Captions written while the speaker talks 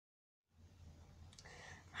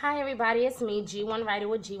Hi everybody, it's me, G1 Writer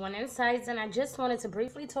with G1 Insights, and I just wanted to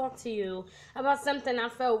briefly talk to you about something I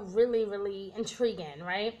felt really intriguing,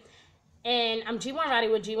 right? And I'm G1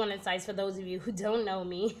 Writer with G1 Insights for those of you who don't know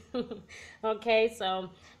me. Okay, so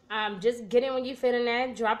just get in when you fit in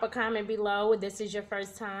that. Drop a comment below if this is your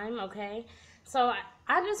first time, okay? So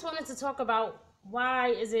I just wanted to talk about why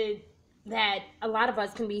is it that a lot of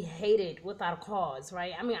us can be hated without a cause,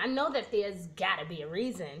 right? I mean, I know that there's got to be a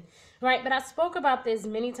reason, right? But I spoke about this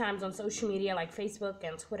many times on social media like Facebook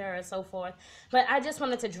and Twitter and so forth. But I just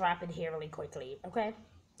wanted to drop it here really quickly, okay?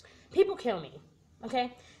 People kill me,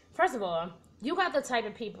 okay? First of all, you got the type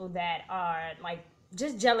of people that are like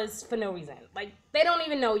just jealous for no reason. Like they don't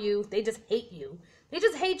even know you, they just hate you. They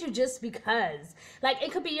just hate you just because. Like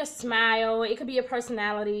it could be your smile, it could be your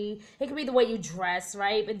personality, it could be the way you dress,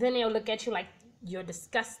 right? But then they'll look at you like you're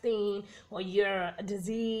disgusting or you're a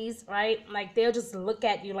disease, right? Like they'll just look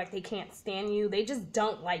at you like they can't stand you. They just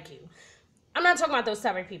don't like you. I'm not talking about those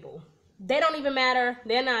type of people. They don't even matter.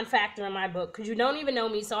 They're non-factor in my book because you don't even know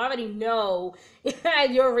me, so I already know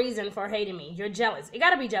your reason for hating me. You're jealous. It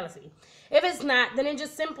got to be jealousy. If it's not, then it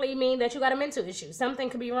just simply means that you got a mental issue. Something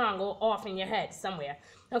could be wrong or off in your head somewhere,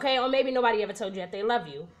 okay? Or maybe nobody ever told you that they love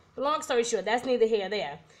you. But long story short, that's neither here nor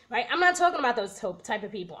there, right? I'm not talking about those type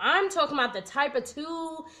of people. I'm talking about the type of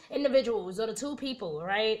two individuals or the two people,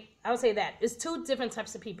 right? I would say that. It's two different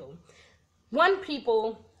types of people.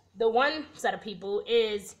 The one set of people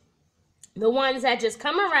is the ones that just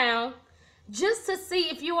come around just to see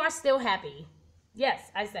if you are still happy. Yes,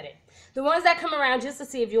 I said it. The ones that come around just to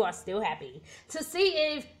see if you are still happy. To see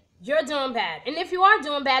if you're doing bad. And if you are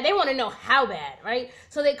doing bad, they want to know how bad, right?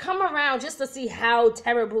 So they come around just to see how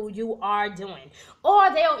terrible you are doing. Or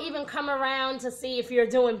they'll even come around to see if you're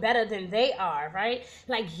doing better than they are, right?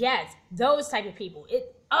 Like, yes, those type of people.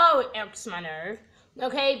 It irks my nerve.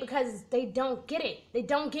 Okay, because they don't get it. They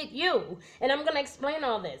don't get you. And I'm going to explain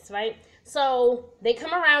all this, right? So they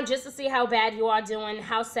come around just to see how bad you are doing,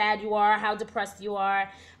 how sad you are, how depressed you are,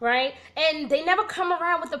 right? And they never come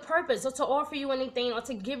around with a purpose or to offer you anything or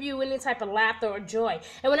to give you any type of laughter or joy.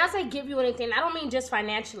 And when I say give you anything, I don't mean just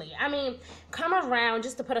financially. I mean, come around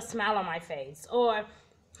just to put a smile on my face or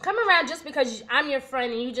come around just because I'm your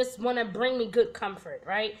friend and you just want to bring me good comfort,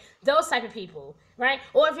 right? Those type of people, right?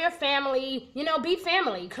 Or if you're family, be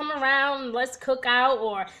family. Come around, let's cook out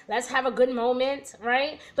or let's have a good moment,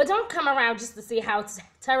 right? But don't come around just to see how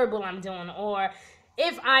terrible I'm doing or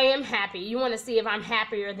if I am happy. You want to see if I'm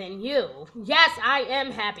happier than you. Yes, I am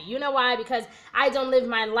happy. You know why? Because I don't live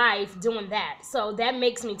my life doing that. So that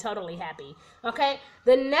makes me totally happy, okay?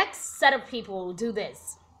 The next set of people do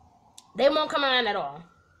this. They won't come around at all.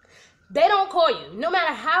 They don't call you. No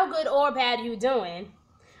matter how good or bad you're doing,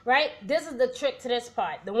 right? This is the trick to this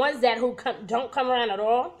part. The ones that don't come around at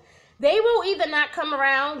all, they will either not come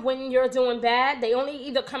around when you're doing bad. They only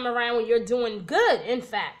either come around when you're doing good, in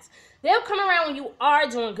fact. They'll come around when you are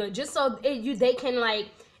doing good, just so they can, like,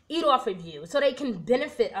 eat off of you, so they can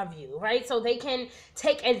benefit of you, right? So they can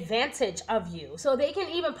take advantage of you, so they can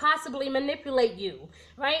even possibly manipulate you,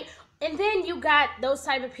 right? And then you got those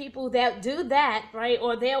type of people that do that, right?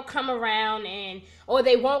 Or they'll come around or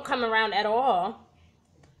they won't come around at all,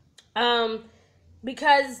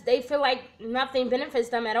 because they feel like nothing benefits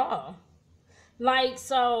them at all. Like,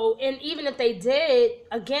 so, and even if they did,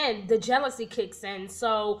 again, the jealousy kicks in.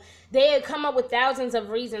 So they come up with thousands of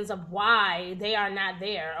reasons of why they are not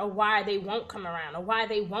there, or why they won't come around, or why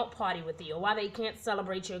they won't party with you, or why they can't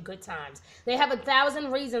celebrate your good times. They have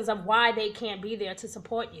 1,000 reasons of why they can't be there to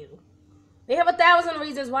support you. They have 1,000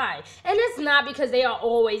 reasons why. And it's not because they are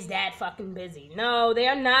always that fucking busy. No, they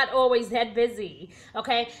are not always that busy.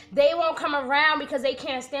 Okay? They won't come around because they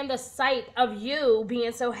can't stand the sight of you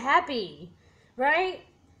being so happy. Right?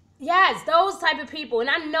 Yes, those type of people. And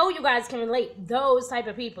I know you guys can relate. Those type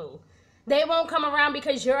of people. They won't come around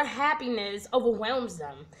because your happiness overwhelms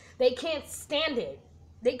them. They can't stand it.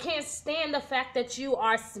 They can't stand the fact that you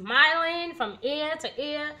are smiling from ear to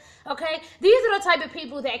ear, okay? These are the type of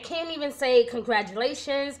people that can't even say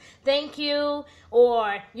congratulations, thank you,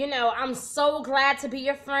 or, I'm so glad to be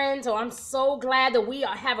your friend, or I'm so glad that we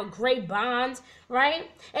have a great bond, right?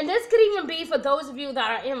 And this could even be for those of you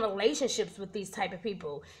that are in relationships with these type of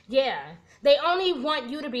people. Yeah, they only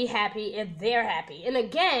want you to be happy if they're happy. And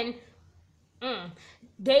again,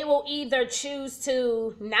 they will either choose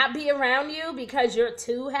to not be around you because you're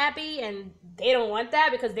too happy and they don't want that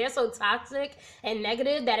because they're so toxic and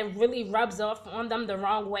negative that it really rubs off on them the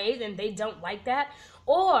wrong ways and they don't like that.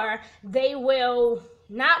 Or they will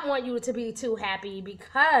not want you to be too happy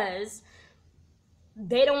because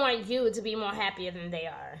they don't want you to be more happier than they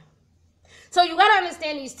are. So you got to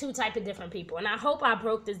understand these two type of different people. And I hope I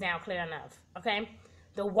broke this down clear enough, okay?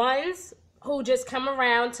 The ones who just come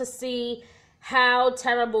around to see how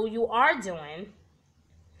terrible you are doing,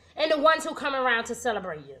 and the ones who come around to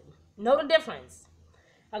celebrate you. Know the difference,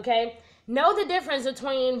 okay? Know the difference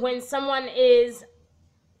between when someone is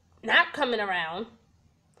not coming around,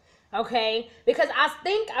 okay? Because I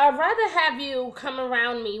think I'd rather have you come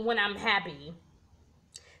around me when I'm happy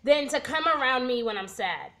than to come around me when I'm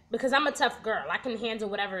sad. Because I'm a tough girl. I can handle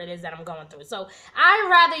whatever it is that I'm going through. So I'd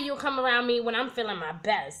rather you come around me when I'm feeling my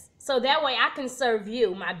best. So that way I can serve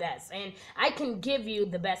you my best. And I can give you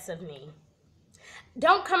the best of me.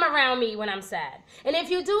 Don't come around me when I'm sad. And if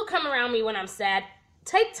you do come around me when I'm sad,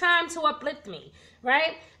 take time to uplift me,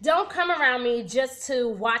 right? Don't come around me just to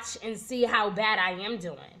watch and see how bad I am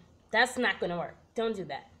doing. That's not going to work. Don't do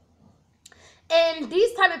that. And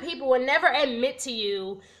these type of people will never admit to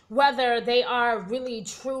you whether they are really,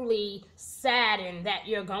 truly sad and that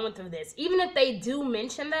you're going through this. Even if they do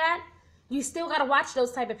mention that, you still got to watch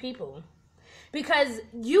those type of people. Because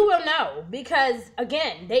you will know. Because,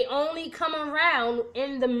 again, they only come around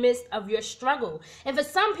in the midst of your struggle. And for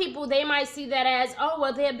some people, they might see that as, oh,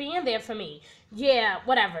 well, they're being there for me. Yeah,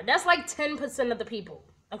 whatever. That's like 10% of the people,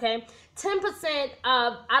 okay? 10%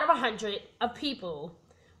 out of 100 of people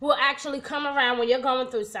will actually come around when you're going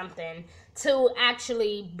through something to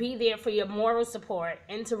actually be there for your moral support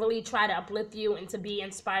and to really try to uplift you and to be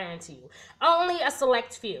inspiring to you. Only a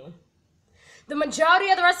select few. The majority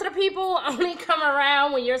of the rest of the people only come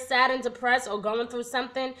around when you're sad and depressed or going through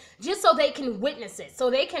something just so they can witness it, so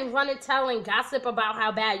they can run and tell and gossip about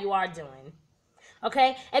how bad you are doing.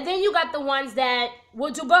 Okay? And then you got the ones that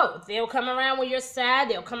will do both. They'll come around when you're sad.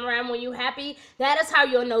 They'll come around when you're happy. That is how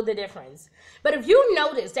you'll know the difference. But if you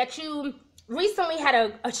notice that you recently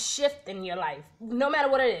had a shift in your life, no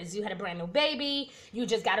matter what it is, you had a brand new baby, you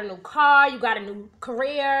just got a new car, you got a new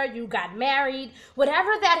career, you got married,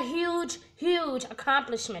 whatever that huge, huge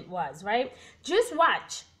accomplishment was, right? Just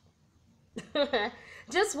watch.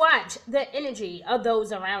 Just watch the energy of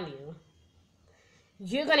those around you.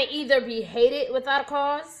 You're going to either be hated without a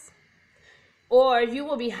cause, or you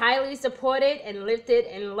will be highly supported and lifted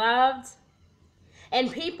and loved,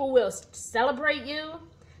 and people will celebrate you.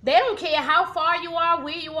 They don't care how far you are,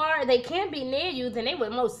 where you are. They can't be near you, then they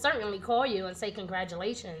would most certainly call you and say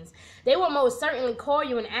congratulations. They will most certainly call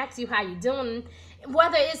you and ask you how you're doing,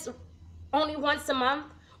 whether it's only once a month,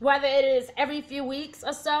 whether it is every few weeks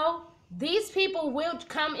or so. These people will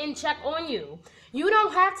come and check on you. You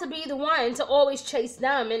don't have to be the one to always chase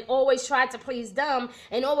them and always try to please them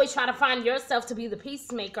and always try to find yourself to be the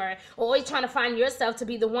peacemaker or always trying to find yourself to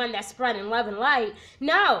be the one that's spreading love and light.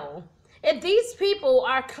 No. If these people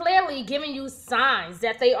are clearly giving you signs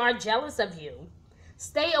that they are jealous of you,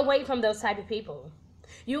 stay away from those type of people.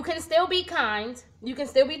 You can still be kind. You can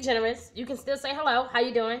still be generous. You can still say hello, how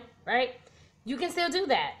you doing, right? You can still do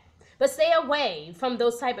that. But stay away from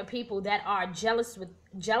those type of people that are jealous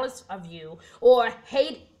of you or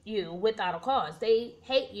hate you without a cause. They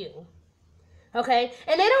hate you, okay?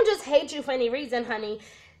 And they don't just hate you for any reason, honey.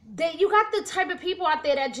 You got the type of people out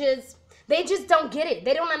there that they just don't get it.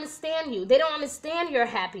 They don't understand you. They don't understand your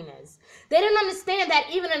happiness. They don't understand that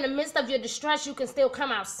even in the midst of your distress, you can still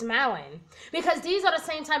come out smiling. Because these are the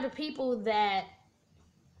same type of people that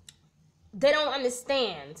they don't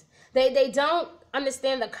understand. They don't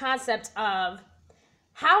understand the concept of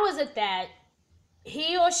how is it that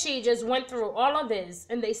he or she just went through all of this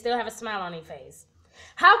and they still have a smile on their face?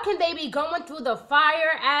 How can they be going through the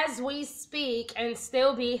fire as we speak and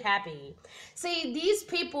still be happy? See, these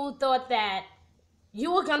people thought that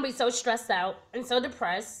you were going to be so stressed out and so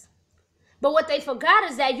depressed. But what they forgot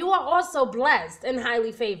is that you are also blessed and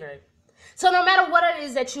highly favored. So no matter what it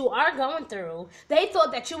is that you are going through, they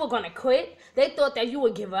thought that you were going to quit. They thought that you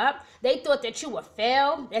would give up. They thought that you would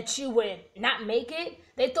fail, that you would not make it.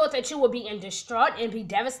 They thought that you would be in distraught and be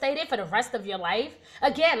devastated for the rest of your life.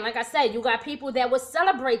 Again, like I said, you got people that will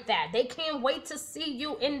celebrate that. They can't wait to see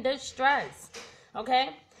you in distress,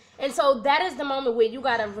 okay? And so that is the moment where you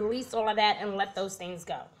got to release all of that and let those things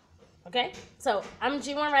go, okay? So I'm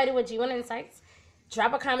G1 Writer with G1 Insights.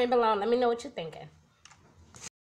 Drop a comment below and let me know what you're thinking.